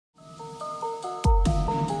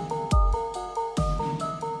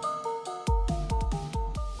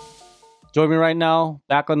Joining me right now,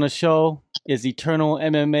 back on the show, is Eternal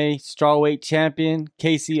MMA strawweight champion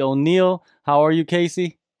Casey O'Neill. How are you,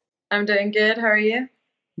 Casey? I'm doing good. How are you?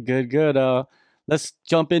 Good, good. Let's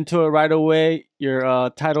jump into it right away. Your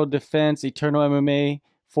title defense, Eternal MMA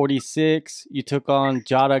 46. You took on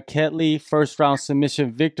Jada Ketley, first round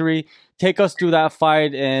submission victory. Take us through that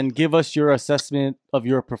fight and give us your assessment of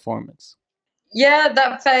your performance. Yeah,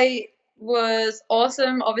 that fight was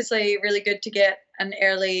awesome. Obviously, really good to get an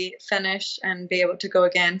early finish and be able to go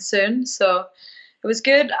again soon. So it was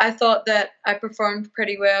good. I thought that I performed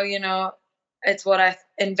pretty well. It's what I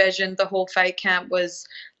envisioned the whole fight camp was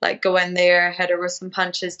like go in there, hit her with some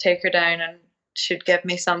punches, take her down, and should give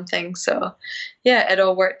me something. So yeah, it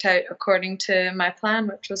all worked out according to my plan,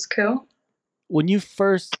 which was cool. When you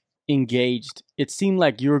first engaged, it seemed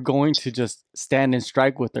like you were going to just stand and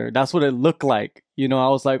strike with her. That's what it looked like. I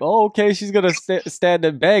was like, oh, okay, she's gonna stand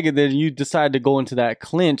and bang, and then you decided to go into that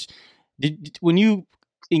clinch. When you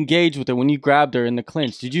engaged with her, when you grabbed her in the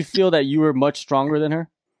clinch, did you feel that you were much stronger than her?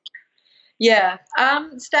 Yeah.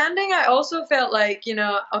 Standing, I also felt like,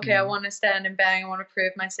 okay, I Mm. want to stand and bang. I want to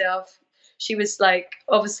prove myself. She was like,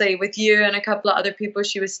 obviously, with you and a couple of other people,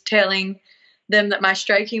 she was telling them that my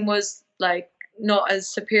striking was like not as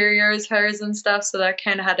superior as hers and stuff. So that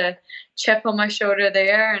kind of had a chip on my shoulder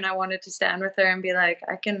there. And I wanted to stand with her and be like,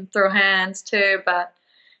 I can throw hands too. But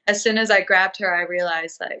as soon as I grabbed her, I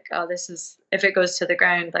realized like, oh, this is, if it goes to the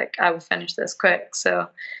ground, like I will finish this quick. So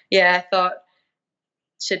yeah, I thought,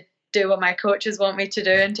 should do what my coaches want me to do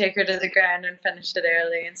and take her to the ground and finish it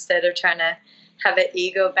early instead of trying to have an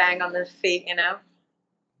ego bang on the feet.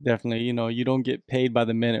 Definitely. You don't get paid by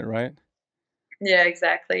the minute, right? Yeah,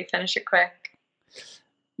 exactly. Finish it quick.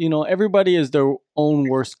 Everybody is their own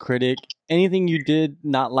worst critic. Anything you did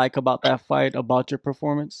not like about that fight, about your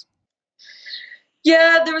performance?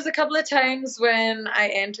 Yeah, there was a couple of times when I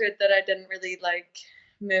entered that I didn't really like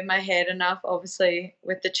move my head enough. Obviously,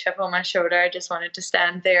 with the chip on my shoulder, I just wanted to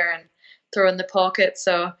stand there and throw in the pocket.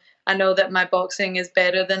 So I know that my boxing is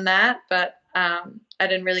better than that, but I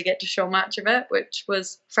didn't really get to show much of it, which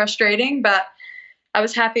was frustrating. But I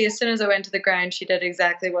was happy as soon as I went to the ground, she did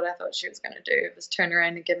exactly what I thought she was going to do. It was turn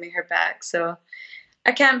around and give me her back. So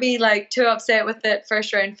I can't be like too upset with it.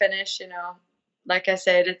 First round finish. Like I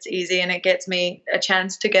said, it's easy and it gets me a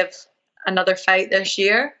chance to give another fight this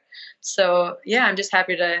year. So yeah, I'm just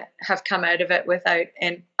happy to have come out of it without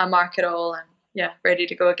a mark at all, and yeah, ready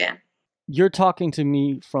to go again. You're talking to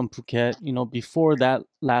me from Phuket. Before that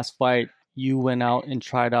last fight, you went out and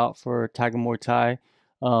tried out for Tiger Muay Thai.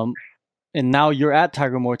 Um, and now you're at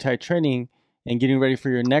Tiger Muay Thai training and getting ready for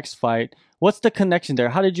your next fight. What's the connection there?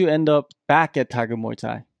 How did you end up back at Tiger Muay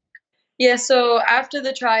Thai? Yeah, so after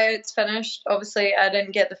the tryouts finished, obviously I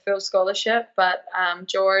didn't get the full scholarship, but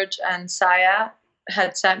George and Saya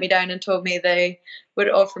had sat me down and told me they would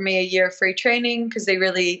offer me a year free training because they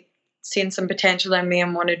really seen some potential in me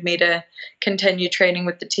and wanted me to continue training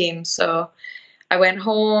with the team. So I went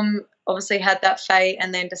home, obviously had that fight,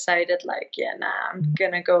 and then decided like, yeah, nah, I'm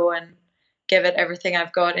gonna go and give it everything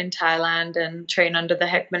I've got in Thailand and train under the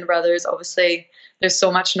Hickman brothers. Obviously, there's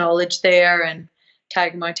so much knowledge there, and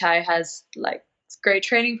Tiger Muay Thai has like great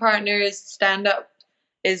training partners. Stand up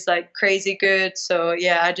is like crazy good. So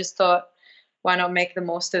yeah, I just thought, why not make the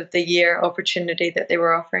most of the year opportunity that they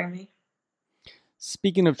were offering me?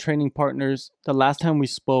 Speaking of training partners, the last time we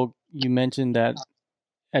spoke, you mentioned that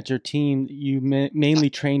at your team you mainly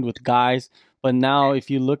trained with guys, but now if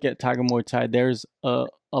you look at Tiger Muay Thai, there's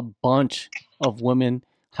a bunch of women,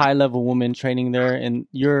 high level women training there, and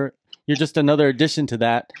you're just another addition to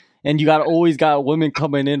that. And you always got women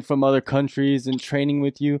coming in from other countries and training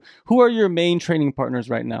with you. Who are your main training partners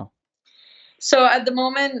right now? So at the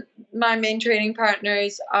moment, my main training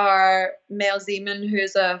partners are Mel Zeman,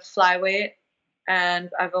 who's a flyweight,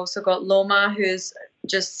 and I've also got Loma, who's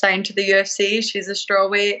just signed to the UFC. She's a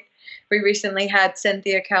strawweight. We recently had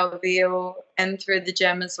Cynthia Calvillo in through the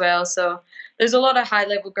gym as well. So there's a lot of high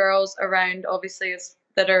level girls around, obviously,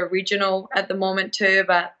 that are regional at the moment too.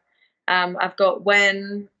 But I've got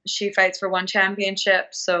Wen. She fights for one championship.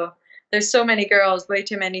 So there's so many girls, way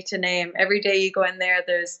too many to name. Every day you go in there,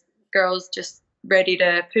 there's girls just ready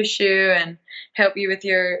to push you and help you with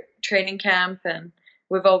your training camp, and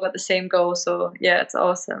we've all got the same goal. So yeah, it's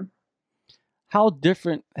awesome. How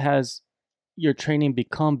different has your training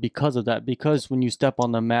become because of that? Because when you step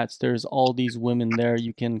on the mats, there's all these women there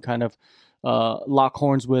you can kind of lock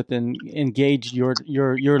horns with and engage your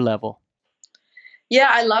level. Yeah,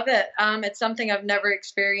 I love it. It's something I've never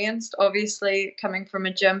experienced, obviously, coming from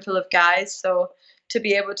a gym full of guys. So to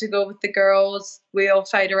be able to go with the girls, we all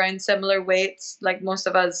fight around similar weights. Like most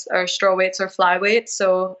of us are straw weights or flyweights.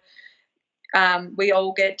 So we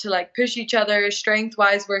all get to like push each other. Strength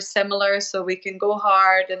wise, we're similar, so we can go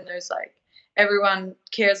hard, and there's like everyone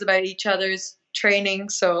cares about each other's training,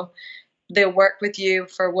 so they'll work with you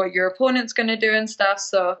for what your opponent's going to do and stuff.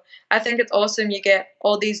 So I think it's awesome. You get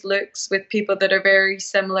all these looks with people that are very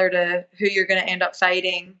similar to who you're going to end up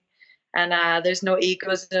fighting, and there's no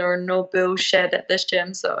egos or no bullshit at this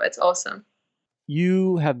gym, so it's awesome.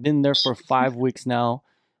 You have been there for 5 weeks now.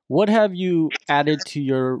 What have you added to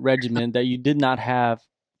your regimen that you did not have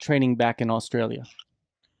training back in Australia?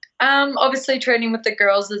 Obviously, training with the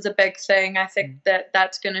girls is a big thing. I think that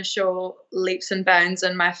that's going to show leaps and bounds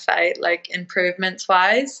in my fight, like improvements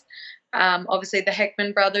wise. Obviously, the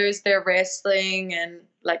Hickman brothers, they're wrestling and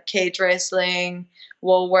like cage wrestling,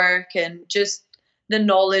 wall work, and just the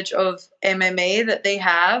knowledge of MMA that they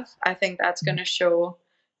have. I think that's going to show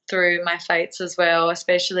through my fights as well,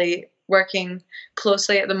 especially working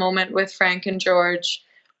closely at the moment with Frank and George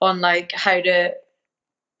on like how to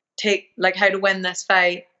win this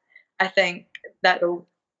fight. I think that'll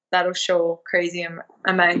show crazy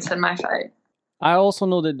amounts in my fight. I also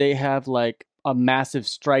know that they have like a massive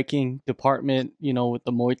striking department, with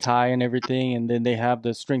the Muay Thai and everything, and then they have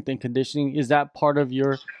the strength and conditioning. Is that part of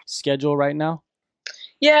your schedule right now?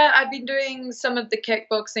 Yeah, I've been doing some of the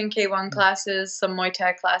kickboxing K1 classes, some Muay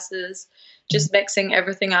Thai classes, just mixing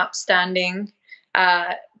everything up, standing.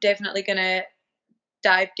 Definitely gonna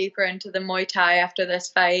dive deeper into the Muay Thai after this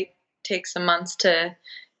fight. Take some months to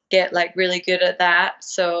get like really good at that.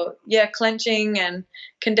 So yeah, clinching and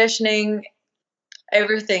conditioning,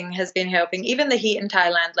 everything has been helping. Even the heat in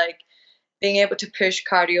Thailand, like being able to push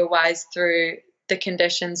cardio wise through the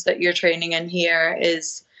conditions that you're training in here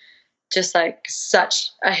is just like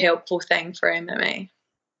such a helpful thing for MMA.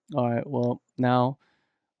 All right. Well, now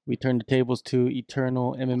we turn the tables to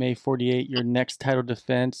Eternal MMA 48, your next title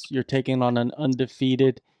defense. You're taking on an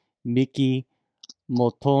undefeated Miki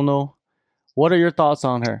Motono. What are your thoughts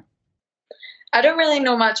on her? I don't really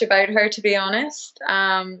know much about her, to be honest.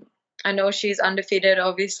 I know she's undefeated,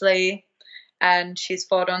 obviously, and she's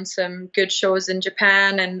fought on some good shows in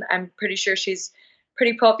Japan, and I'm pretty sure she's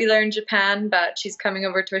pretty popular in Japan, but she's coming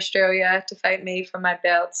over to Australia to fight me for my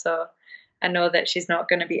belt, so I know that she's not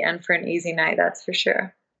going to be in for an easy night, that's for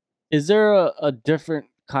sure. Is there a different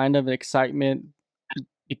kind of excitement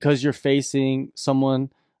because you're facing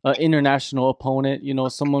someone, an international opponent,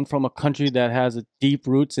 someone from a country that has a deep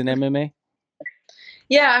roots in MMA?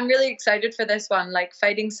 Yeah, I'm really excited for this one. Like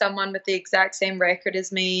fighting someone with the exact same record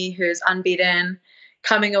as me, who's unbeaten,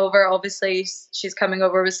 coming over. Obviously, she's coming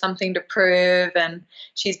over with something to prove, and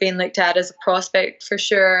she's being looked at as a prospect for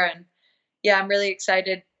sure. And yeah, I'm really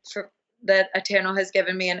excited for that. Eternal has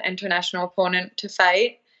given me an international opponent to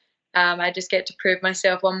fight. I just get to prove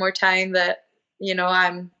myself one more time that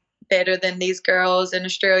I'm better than these girls in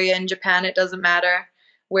Australia and Japan. It doesn't matter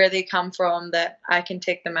where they come from; that I can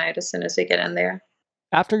take them out as soon as they get in there.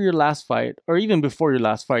 After your last fight, or even before your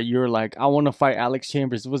last fight, you were like, I want to fight Alex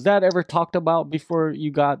Chambers. Was that ever talked about before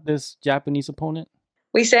you got this Japanese opponent?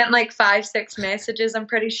 We sent like 5, 6 messages, I'm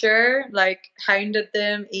pretty sure, like hounded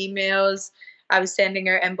them, emails. I was sending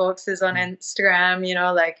her inboxes on Instagram,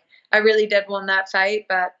 like I really did want that fight,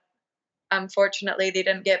 but unfortunately they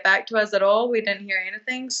didn't get back to us at all. We didn't hear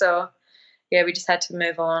anything. So yeah, we just had to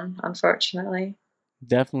move on, unfortunately.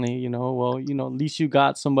 Definitely, well, at least you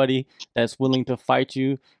got somebody that's willing to fight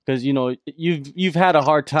you because you've had a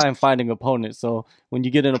hard time finding opponents. So when you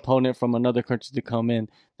get an opponent from another country to come in,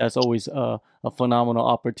 that's always a phenomenal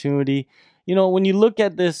opportunity. When you look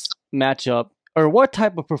at this matchup, or what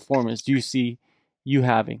type of performance do you see you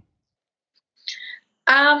having?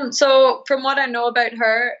 So from what I know about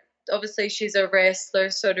her, obviously she's a wrestler,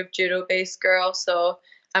 sort of judo based girl. So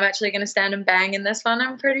I'm actually going to stand and bang in this one.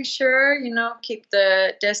 I'm pretty sure, keep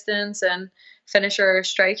the distance and finish her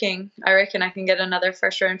striking. I reckon I can get another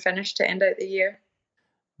first round finish to end out the year.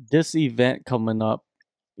 This event coming up,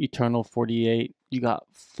 Eternal 48, you got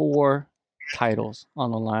 4 titles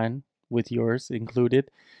on the line with yours included.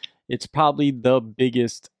 It's probably the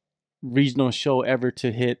biggest regional show ever to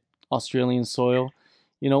hit Australian soil.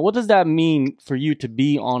 What does that mean for you to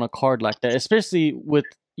be on a card like that, especially with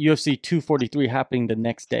UFC 243 happening the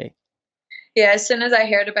next day? Yeah, as soon as I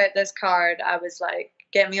heard about this card, I was like,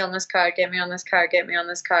 get me on this card, get me on this card, get me on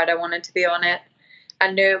this card. I wanted to be on it.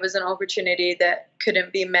 I knew it was an opportunity that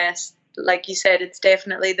couldn't be missed. Like you said, it's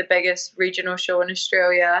definitely the biggest regional show in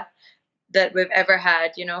Australia that we've ever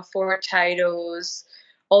had. 4 titles,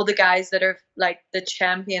 all the guys that are like the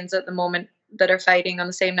champions at the moment that are fighting on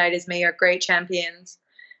the same night as me are great champions.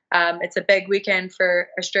 It's a big weekend for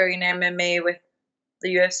Australian MMA with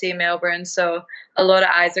the UFC Melbourne, so a lot of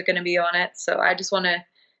eyes are going to be on it. So I just want to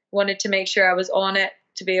wanted to make sure I was on it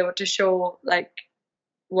to be able to show like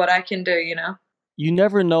what I can do, you know. You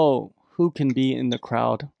never know who can be in the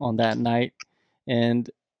crowd on that night. And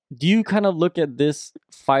do you kind of look at this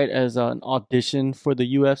fight as an audition for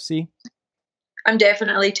the UFC? I'm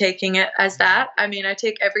definitely taking it as that. I mean, I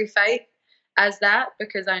take every fight as that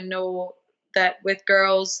because I know that with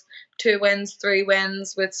girls, 2 wins, 3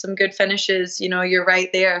 wins with some good finishes, you know, you're right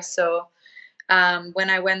there. So when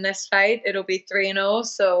I win this fight, it'll be 3-0.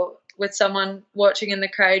 So with someone watching in the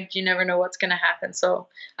crowd, you never know what's going to happen. So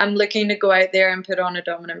I'm looking to go out there and put on a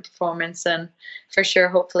dominant performance, and for sure,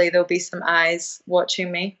 hopefully, there'll be some eyes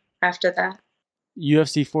watching me after that.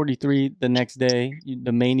 UFC 43 the next day.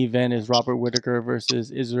 The main event is Robert Whitaker versus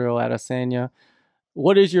Israel Adesanya.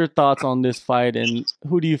 What is your thoughts on this fight, and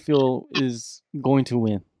who do you feel is going to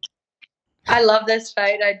win? I love this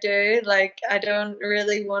fight. I do. Like, I don't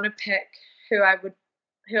really want to pick who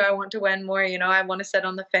I want to win more. You know, I want to sit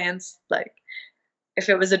on the fence. Like, if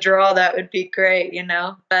it was a draw, that would be great. You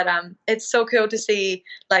know, but it's so cool to see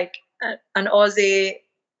like an Aussie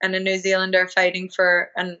and a New Zealander fighting for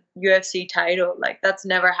an UFC title. Like, that's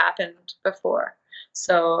never happened before.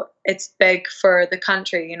 So it's big for the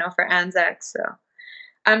country. You know, for Anzac. So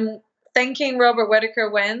I'm thinking Robert Whitaker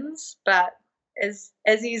wins, but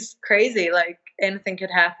Izzy's crazy. Like, anything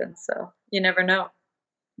could happen. So you never know.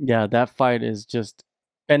 Yeah, that fight is just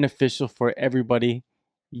beneficial for everybody.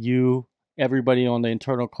 You, everybody on the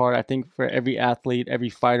internal card. I think for every athlete, every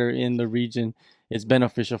fighter in the region, it's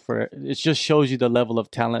beneficial for it. Just shows you the level of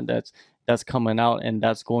talent that's coming out and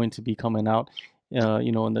that's going to be coming out,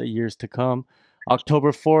 in the years to come.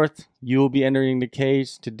 October 4th, you will be entering the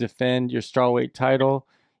cage to defend your strawweight title,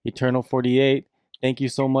 Eternal 48. Thank you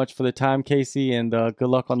so much for the time, Casey, and good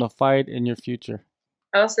luck on the fight in your future.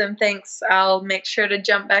 Awesome. Thanks. I'll make sure to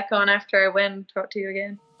jump back on after I win. Talk to you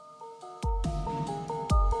again.